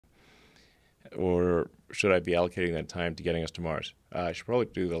or should I be allocating that time to getting us to Mars? I should probably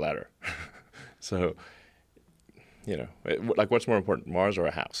do the latter. So, like what's more important, Mars or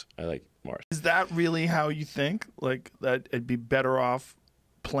a house? I like Mars. Is that really how you think? Like that it'd be better off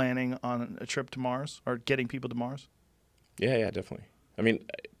planning on a trip to Mars or getting people to Mars? Yeah, definitely. I mean,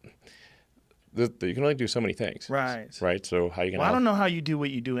 you can only do so many things. Right. Right. So how you can? Well, I don't know how you do what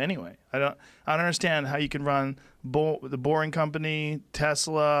you do anyway. I don't understand how you can run the Boring Company,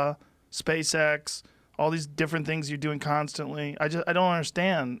 Tesla, SpaceX, all these different things you're doing constantly. I don't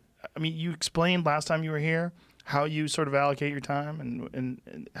understand. I mean, you explained last time you were here how you sort of allocate your time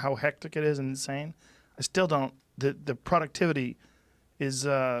and how hectic it is and insane. I still don't. The productivity is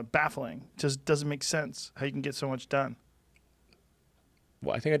baffling. It just doesn't make sense how you can get so much done.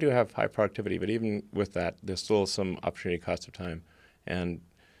 Well, I think I do have high productivity, but even with that, there's still some opportunity cost of time. And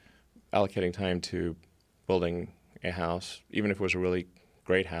allocating time to building a house, even if it was a really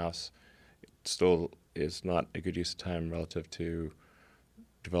great house, it still is not a good use of time relative to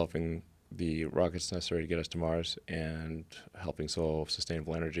developing the rockets necessary to get us to Mars and helping solve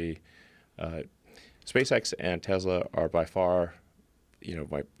sustainable energy. SpaceX and Tesla are by far,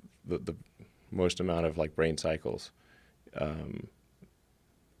 the most amount of like brain cycles.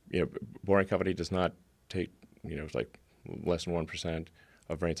 Boring Company does not take, it's like less than 1%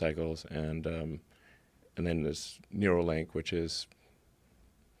 of brain cycles, and then there's Neuralink, which is,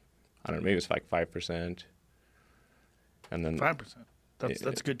 I don't know, maybe it's like 5%, and then 5%.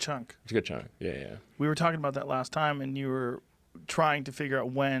 That's a good chunk. It's a good chunk. Yeah. We were talking about that last time, and you were trying to figure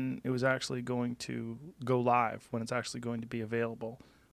out when it was actually going to go live, when it's actually going to be available.